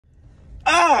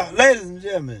Ladies and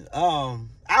gentlemen, I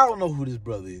don't know who this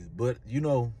brother is, but you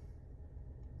know,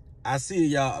 I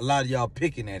see a lot of y'all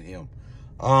picking at him.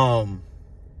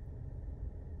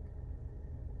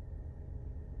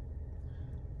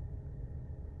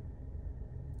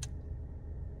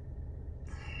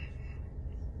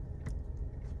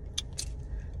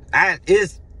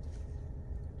 It's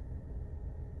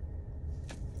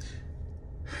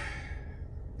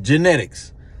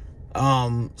genetics.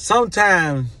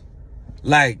 Sometimes,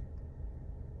 like,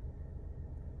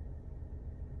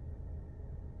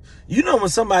 you know when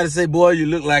somebody say, boy, you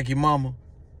look like your mama?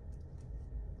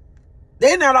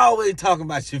 They're not always talking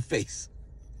about your face.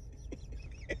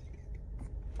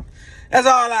 That's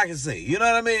all I can say. You know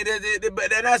what I mean? But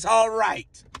that's all right,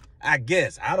 I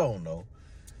guess. I don't know.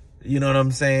 You know what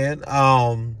I'm saying?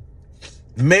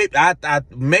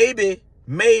 Maybe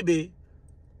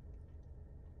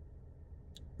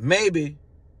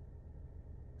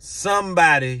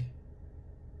somebody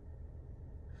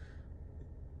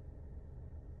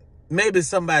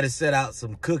set out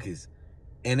some cookies,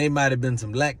 and they might have been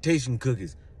some lactation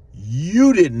cookies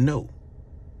you didn't know.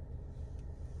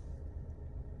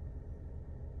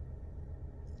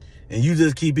 And you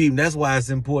just keep eating. That's why it's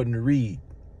important to read.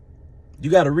 You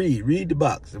got to read the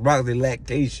box. The box is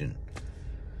lactation.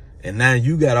 And now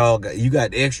you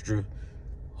got extra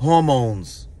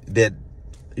hormones that,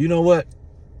 you know what?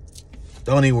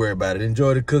 Don't even worry about it.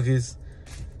 Enjoy the cookies.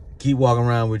 Keep walking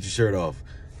around with your shirt off.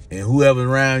 And whoever's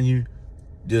around you,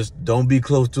 just don't be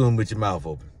close to them with your mouth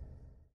open.